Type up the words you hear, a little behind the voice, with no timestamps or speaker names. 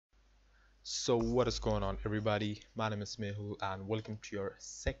So what is going on, everybody? My name is Mehul and welcome to your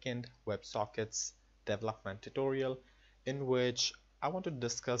second WebSockets development tutorial, in which I want to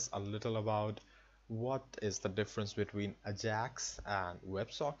discuss a little about what is the difference between Ajax and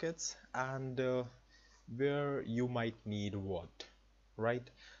WebSockets, and where you might need what, right?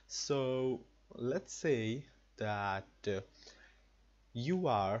 So let's say that you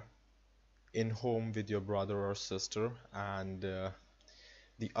are in home with your brother or sister, and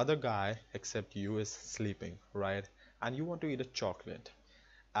the other guy except you is sleeping, right? And you want to eat a chocolate,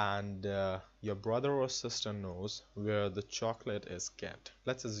 and your brother or sister knows where the chocolate is kept.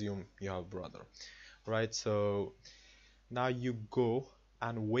 Let's assume you have a brother, right? So now you go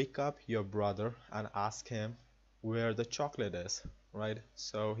and wake up your brother and ask him where the chocolate is, right?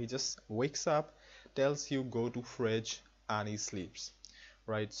 So he just wakes up, tells you go to fridge, and he sleeps,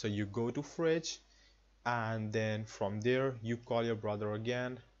 right? So you go to fridge, and then from there you call your brother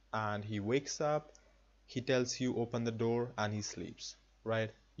again, and he wakes up, he tells you open the door, and he sleeps,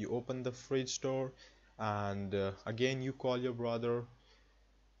 right? You open the fridge door, and again you call your brother,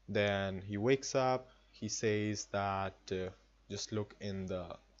 then he wakes up, he says that just look in the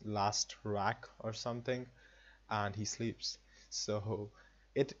last rack or something, and he sleeps. So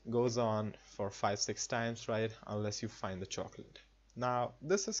it goes on for 5 6 times, right, unless you find the chocolate. Now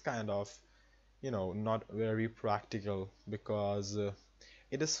this is kind of, not very practical, because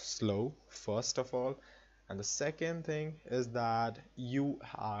it is slow, first of all, and the second thing is that you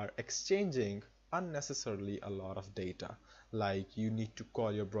are exchanging unnecessarily a lot of data. Like, you need to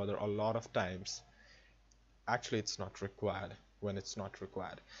call your brother a lot of times. Actually, it's not required when it's not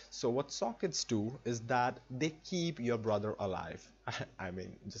required. So what sockets do is that they keep your brother alive. I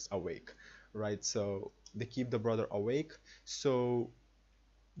mean, just awake, right? So they keep the brother awake. So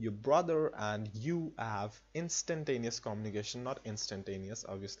your brother and you have instantaneous communication. Not instantaneous,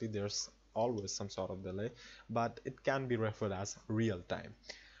 obviously there's always some sort of delay, but it can be referred as real time,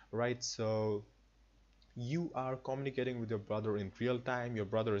 right? So you are communicating with your brother in real time. Your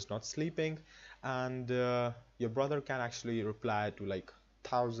brother is not sleeping, and your brother can actually reply to like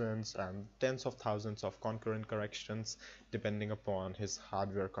thousands and tens of thousands of concurrent corrections depending upon his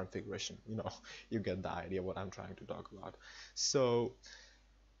hardware configuration. You get the idea what I'm trying to talk about. So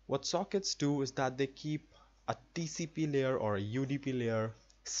what sockets do is that they keep a TCP layer or a UDP layer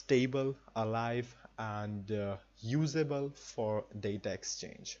stable, alive, and usable for data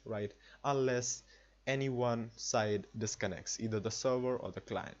exchange, right? Unless any one side disconnects, either the server or the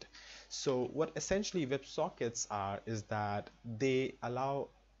client. So what essentially WebSockets are is that they allow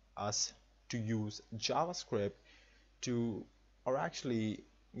us to use JavaScript to, or actually,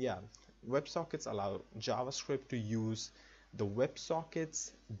 yeah, WebSockets allow JavaScript to use the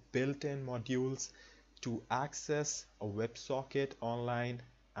WebSockets built-in modules to access a WebSocket online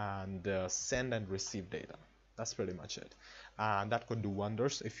and send and receive data. That's pretty much it. And that could do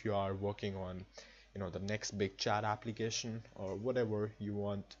wonders if you are working on, the next big chat application or whatever you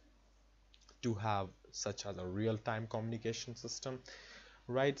want to have, such as a real-time communication system,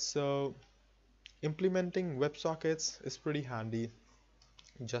 right? So implementing WebSockets is pretty handy.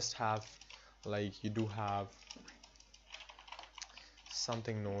 Just have, like, you do have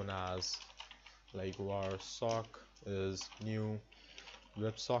something known as like var sock is new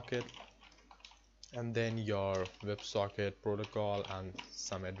WebSocket, and then your WebSocket protocol and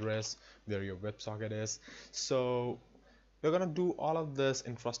some address where your WebSocket is. So we're gonna do all of this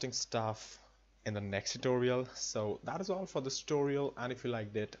interesting stuff in the next tutorial. So that is all for this tutorial, and if you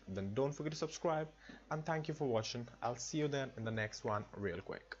liked it, then don't forget to subscribe, and thank you for watching. I'll see you then in the next one real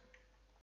quick.